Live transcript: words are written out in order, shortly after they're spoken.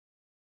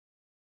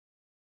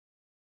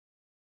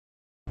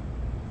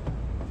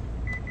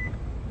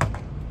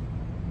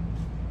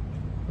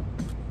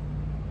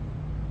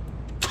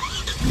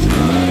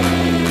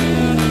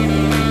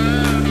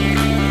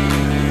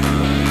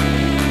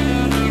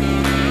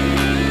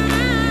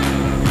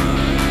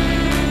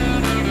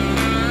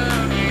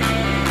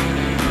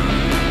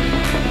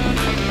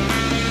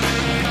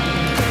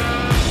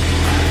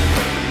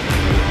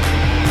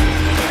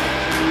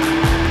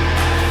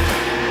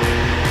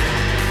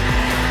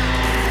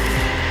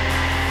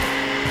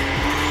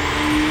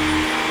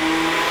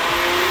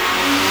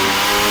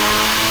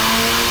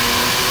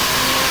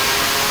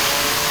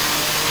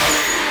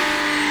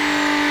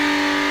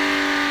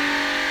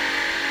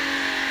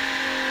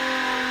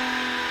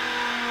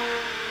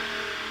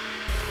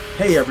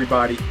Hey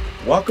everybody,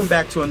 welcome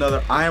back to another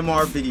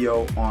IMR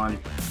video on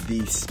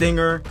the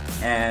Stinger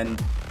and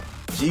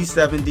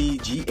G70,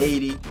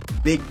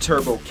 G80 Big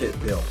Turbo Kit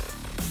build.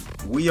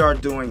 We are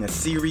doing a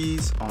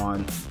series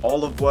on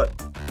all of what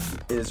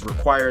is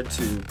required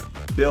to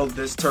build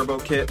this turbo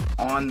kit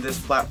on this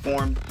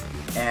platform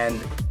and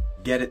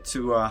get it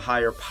to a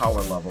higher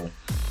power level,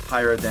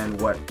 higher than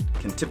what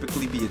can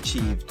typically be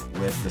achieved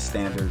with the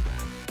standard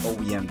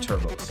OEM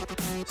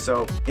turbos.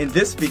 So in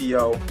this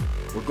video,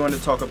 we're going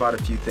to talk about a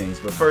few things,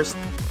 but first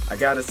I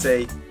gotta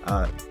say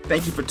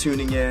thank you for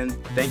tuning in,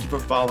 thank you for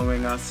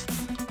following us.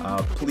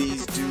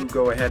 Please do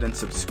go ahead and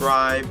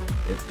subscribe.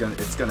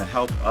 It's gonna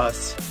help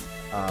us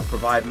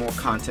provide more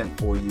content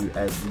for you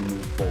as we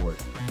move forward.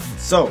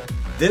 So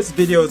this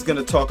video is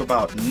going to talk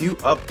about new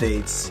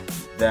updates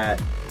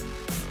that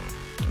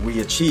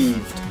we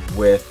achieved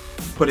with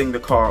putting the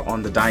car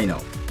on the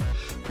dyno.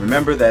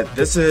 Remember that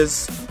this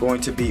is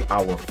going to be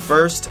our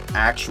first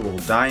actual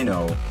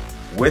dyno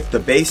with the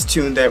base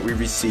tune that we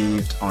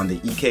received on the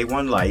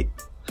EK1 Lite,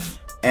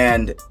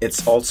 and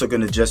it's also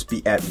going to just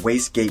be at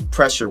wastegate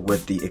pressure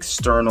with the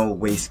external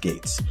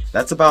wastegates.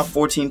 That's about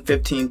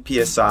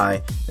 14-15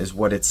 psi is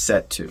what it's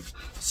set to.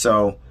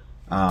 So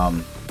a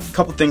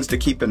couple things to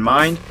keep in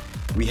mind: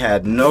 we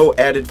had no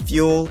added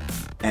fuel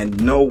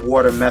and no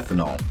water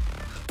methanol.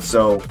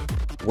 So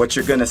what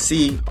you're going to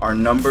see are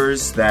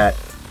numbers that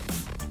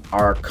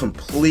are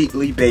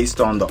completely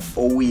based on the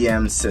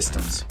OEM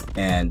systems,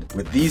 and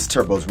with these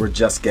turbos we're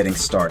just getting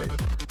started.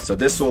 So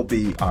this will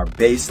be our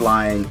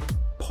baseline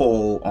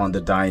pull on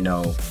the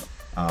dyno,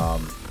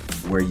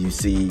 where you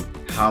see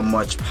how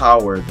much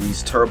power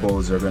these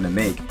turbos are going to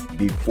make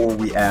before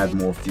we add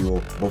more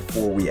fuel,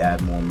 before we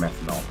add more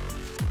methanol.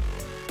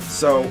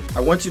 So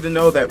I want you to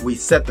know that we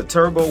set the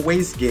turbo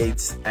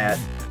wastegates at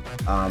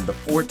the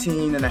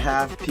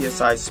 14.5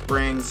 psi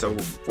spring, so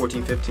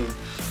 14-15,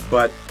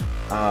 but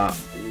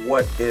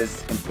what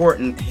is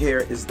important here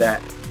is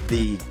that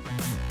the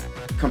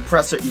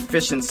compressor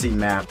efficiency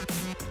map,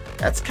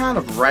 that's kind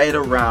of right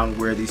around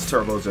where these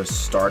turbos are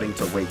starting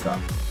to wake up.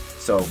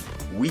 So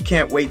we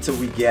can't wait till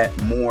we get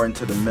more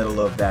into the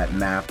middle of that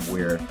map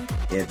where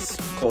it's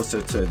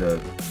closer to the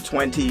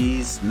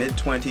 20s,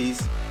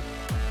 mid-20s.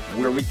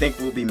 Where we think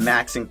we'll be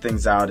maxing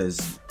things out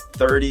is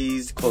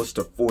 30s, close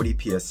to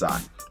 40 psi.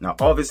 Now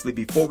obviously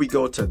before we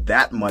go to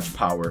that much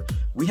power,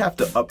 we have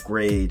to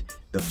upgrade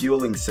the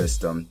fueling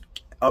system,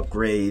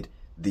 upgrade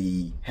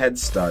the head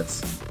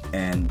studs,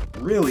 and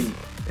really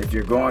if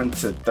you're going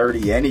to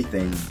 30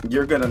 anything,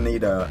 you're gonna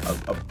need a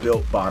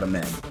built bottom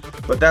end.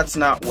 But that's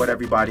not what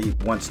everybody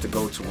wants to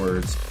go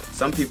towards.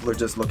 Some people are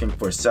just looking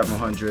for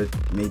 700,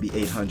 maybe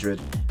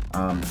 800.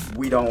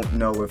 We don't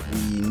know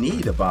if we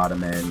need a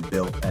bottom end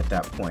built at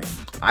that point.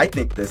 I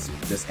think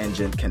this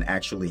engine can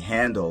actually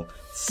handle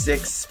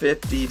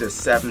 650 to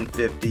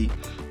 750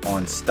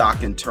 on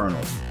stock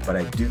internals, but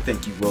I do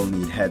think you will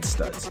need head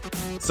studs.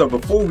 So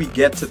before we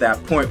get to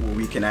that point where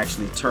we can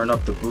actually turn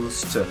up the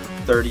boost to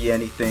 30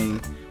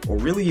 anything, or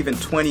really even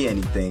 20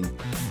 anything,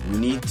 we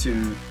need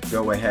to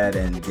go ahead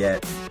and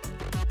get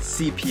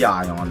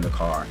CPI on the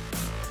car.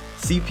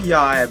 CPI,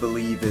 I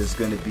believe, is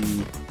going to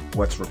be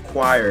what's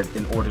required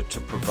in order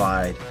to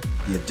provide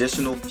the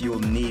additional fuel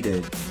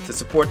needed to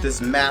support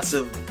this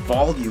massive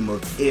volume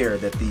of air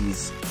that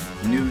these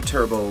new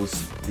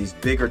turbos, these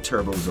bigger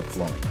turbos, are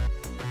flowing.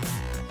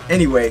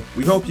 Anyway,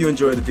 we hope you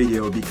enjoy the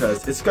video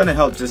because it's going to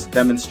help just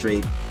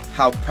demonstrate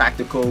how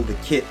practical the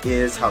kit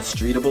is, how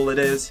streetable it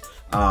is.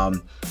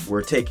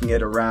 We're taking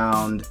it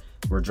around,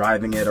 we're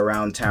driving it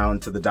around town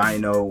to the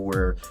dyno,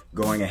 we're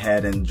going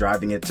ahead and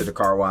driving it to the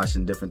car wash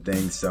and different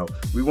things. So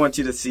we want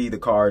you to see the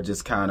car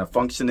just kind of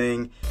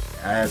functioning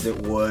as it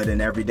would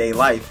in everyday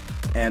life.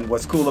 And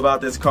what's cool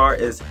about this car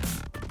is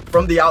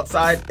from the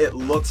outside it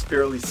looks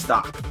fairly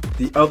stock.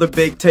 The other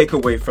big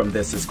takeaway from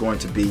this is going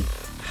to be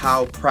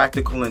how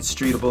practical and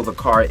streetable the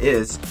car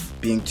is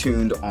being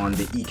tuned on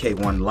the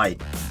EK1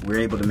 Lite. We're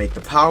able to make the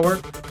power,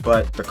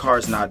 but the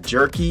car's not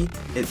jerky,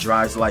 it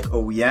drives like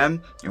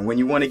OEM, and when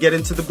you want to get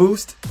into the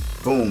boost,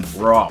 boom,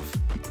 we're off.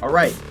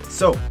 Alright,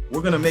 so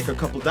we're going to make a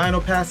couple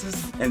dyno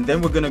passes, and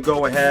then we're going to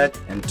go ahead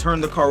and turn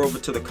the car over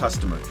to the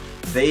customer.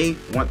 They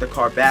want the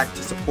car back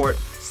to support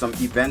some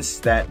events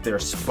that their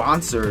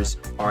sponsors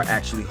are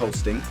actually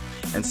hosting,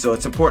 and so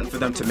it's important for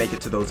them to make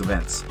it to those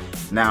events.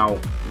 Now,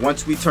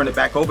 once we turn it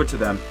back over to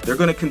them, they're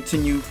going to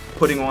continue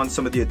putting on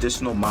some of the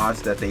additional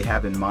mods that they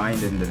have in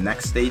mind in the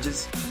next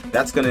stages.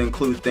 That's going to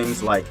include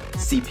things like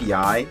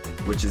CPI,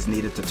 which is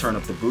needed to turn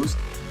up the boost.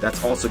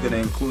 That's also going to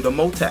include a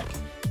Motec.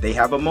 They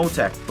have a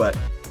Motec, but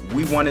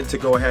we wanted to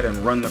go ahead and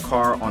run the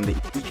car on the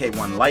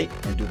EK1 Lite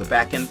and do the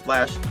back end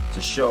flash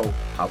to show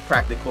how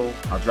practical,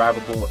 how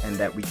drivable, and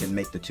that we can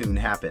make the tune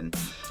happen.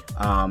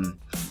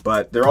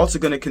 But they're also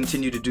going to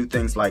continue to do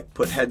things like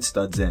put head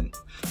studs in,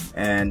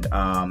 and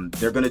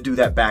they're going to do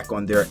that back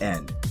on their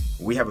end.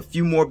 We have a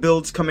few more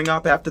builds coming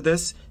up after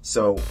this,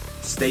 so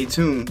stay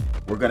tuned.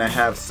 We're going to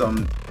have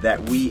some that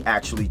we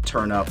actually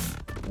turn up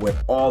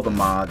with all the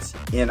mods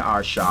in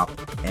our shop,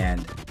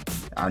 and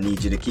I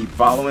need you to keep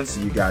following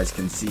so you guys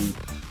can see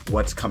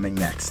what's coming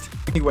next.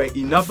 Anyway,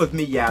 enough of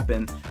me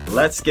yapping.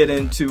 Let's get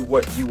into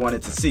what you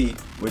wanted to see,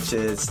 which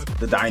is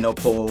the dyno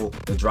pull,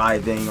 the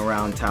driving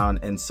around town,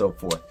 and so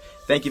forth.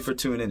 Thank you for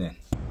tuning in.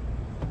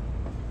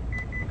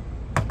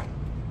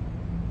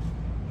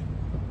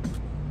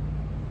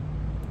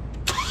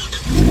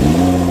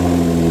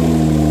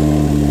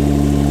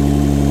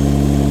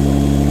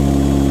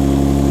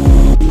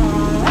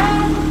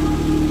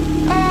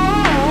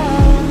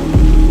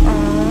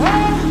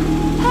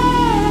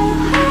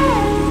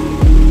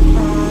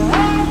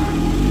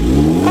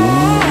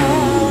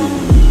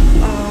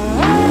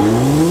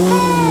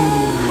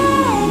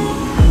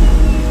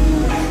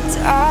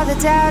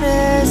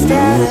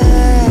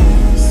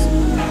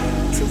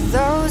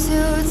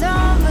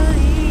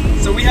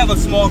 So we have a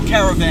small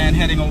caravan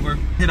heading over,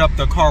 hit up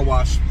the car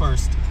wash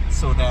first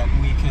so that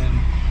we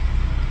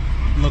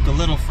can look a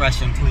little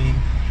fresh and clean.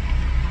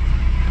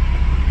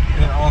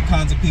 There are all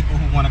kinds of people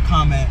who want to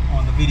comment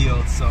on the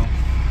videos, so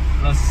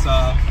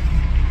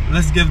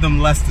let's give them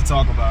less to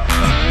talk about.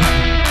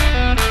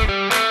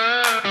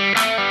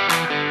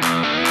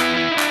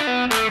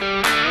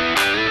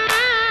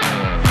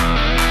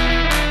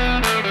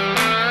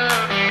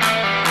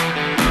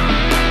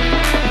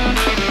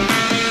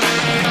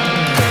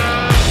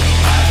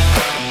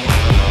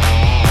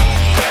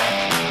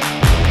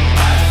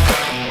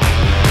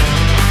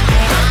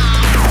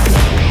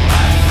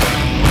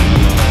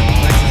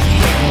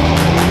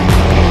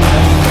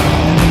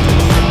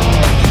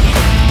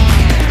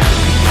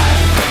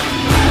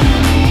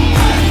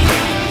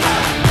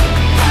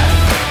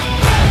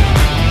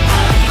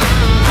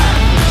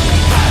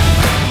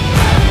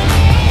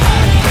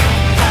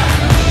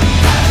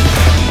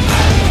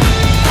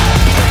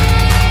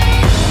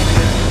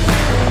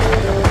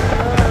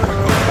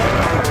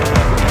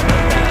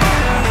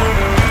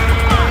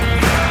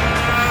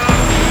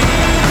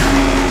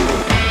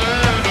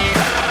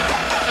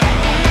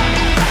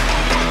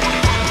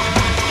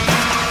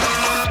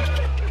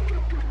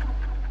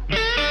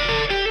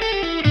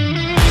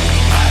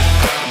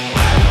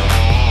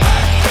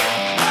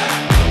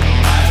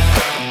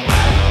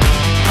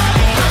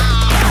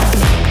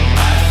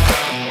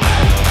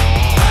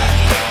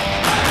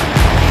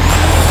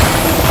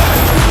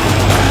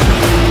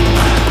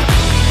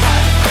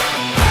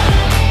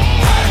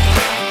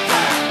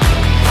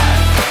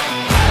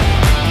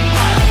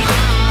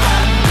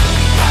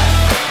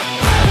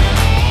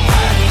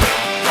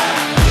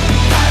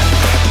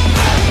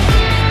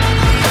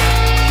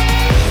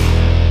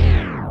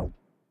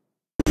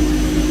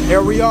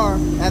 Here we are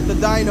at the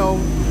dyno,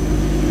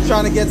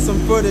 trying to get some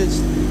footage.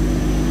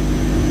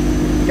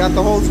 Got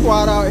the whole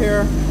squad out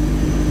here.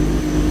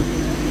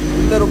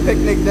 Little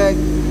picnic day.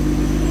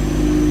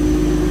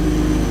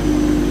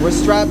 We're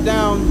strapped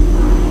down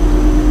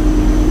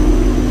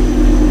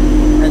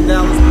at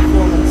Dallas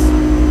Performance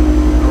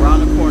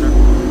around the corner.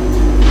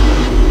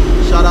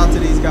 Shout out to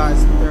these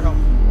guys, they're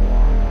helpful.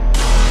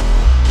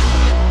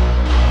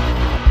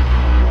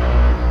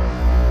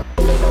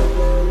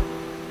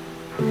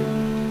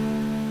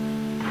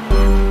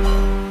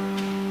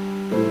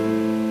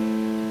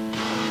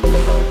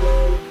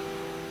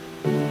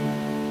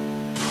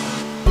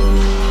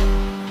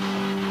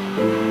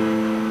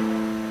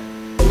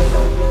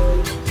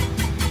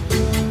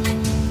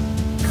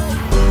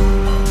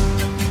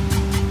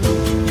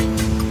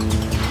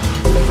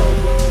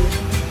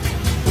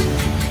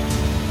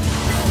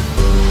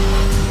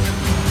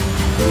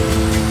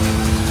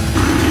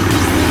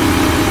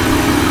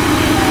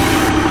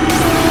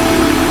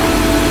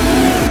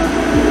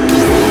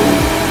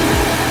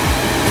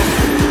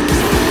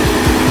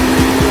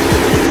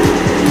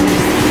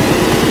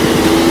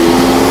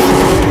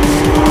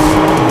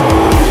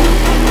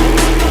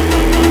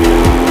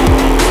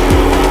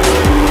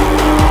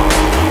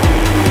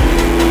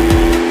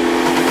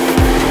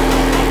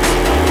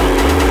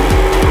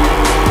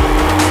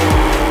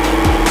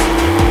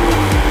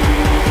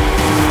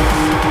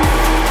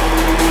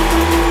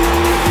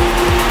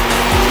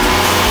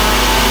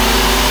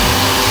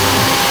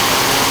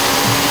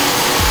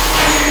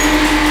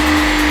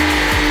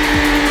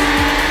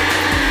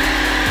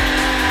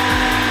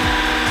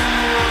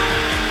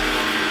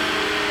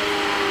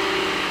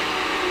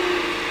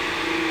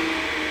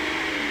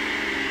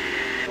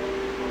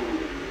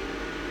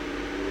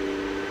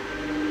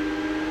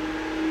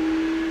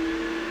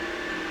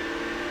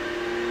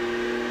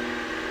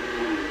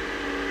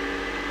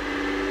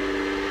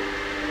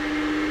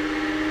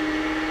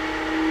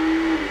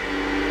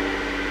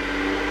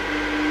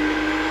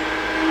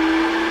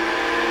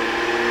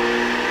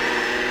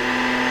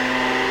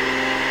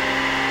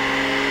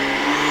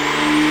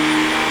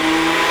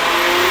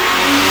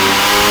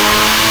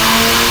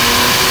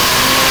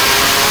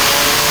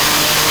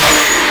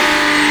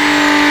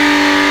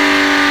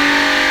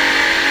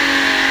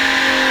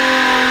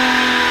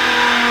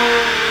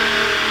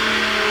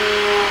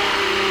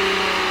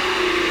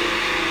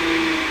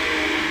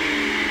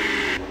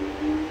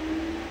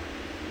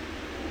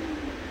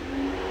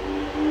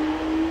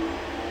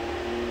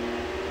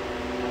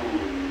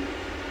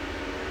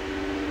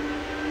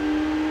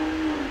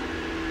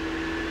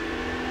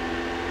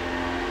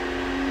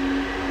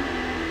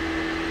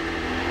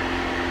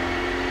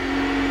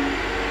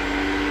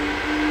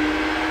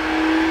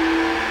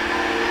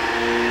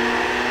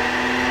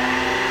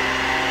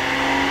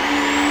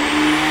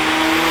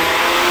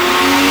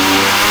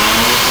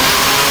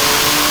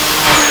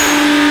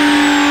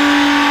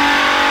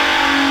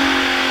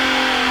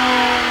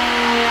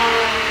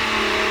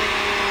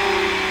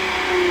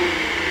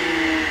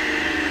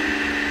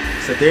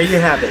 there you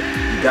have it.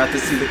 You got to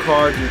see the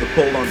car do the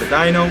pull on the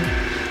dyno.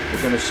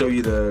 We're going to show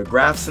you the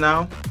graphs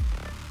now.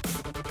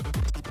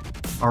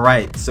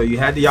 Alright, so you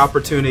had the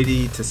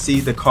opportunity to see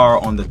the car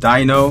on the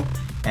dyno,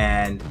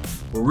 and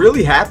we're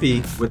really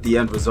happy with the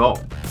end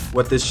result.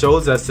 What this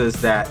shows us is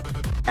that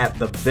at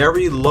the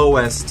very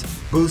lowest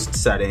boost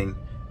setting,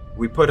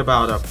 we put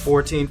about a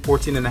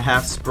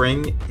 14.5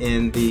 spring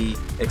in the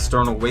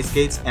external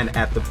wastegates, and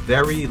at the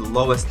very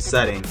lowest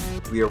setting,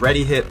 we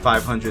already hit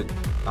 500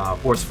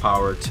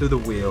 horsepower to the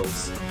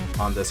wheels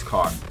on this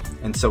car.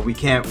 And so we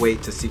can't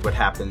wait to see what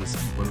happens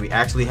when we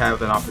actually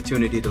have an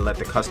opportunity to let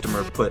the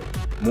customer put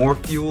more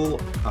fuel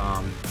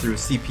through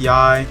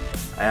CPI,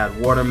 add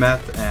water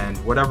meth, and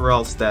whatever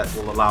else that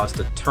will allow us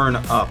to turn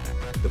up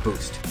the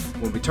boost.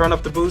 When we turn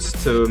up the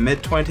boost to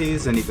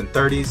mid-20s and even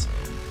 30s,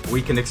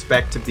 we can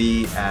expect to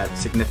be at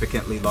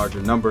significantly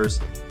larger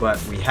numbers,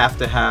 but we have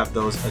to have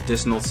those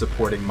additional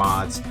supporting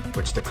mods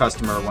which the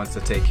customer wants to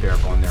take care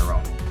of on their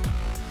own.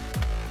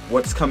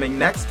 What's coming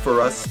next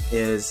for us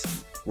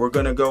is we're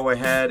going to go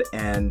ahead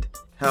and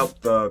help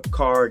the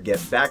car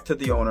get back to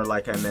the owner,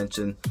 like I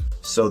mentioned,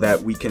 so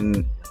that we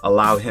can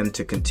allow him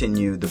to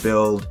continue the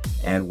build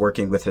and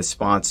working with his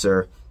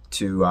sponsor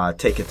to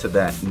take it to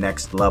that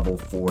next level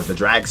for the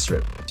drag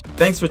strip.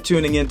 Thanks for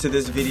tuning into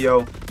this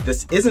video.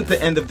 This isn't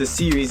the end of the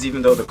series,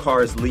 even though the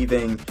car is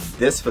leaving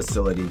this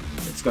facility.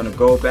 It's going to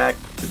go back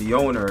to the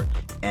owner,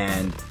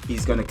 and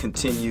he's going to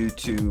continue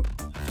to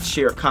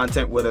share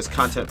content with us,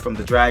 content from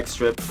the drag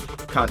strip,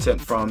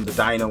 content from the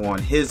dyno on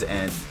his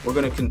end. We're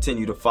going to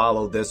continue to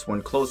follow this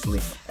one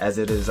closely, as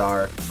it is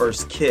our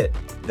first kit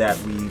that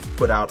we've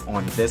put out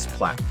on this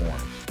platform.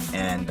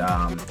 And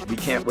we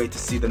can't wait to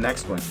see the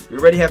next one. We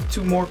already have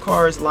 2 more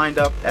cars lined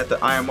up at the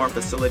IMR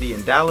facility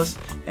in Dallas,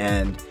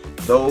 and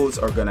those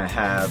are going to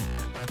have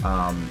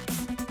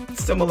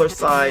similar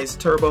size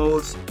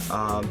turbos.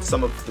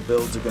 Some of the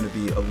builds are going to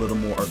be a little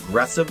more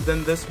aggressive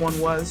than this one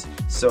was,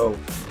 so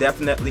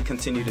definitely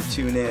continue to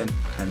tune in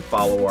and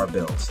follow our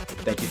builds.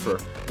 Thank you for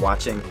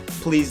watching.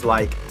 Please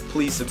like,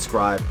 please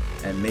subscribe,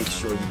 and make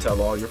sure you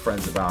tell all your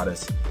friends about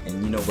us,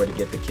 and you know where to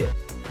get the kit.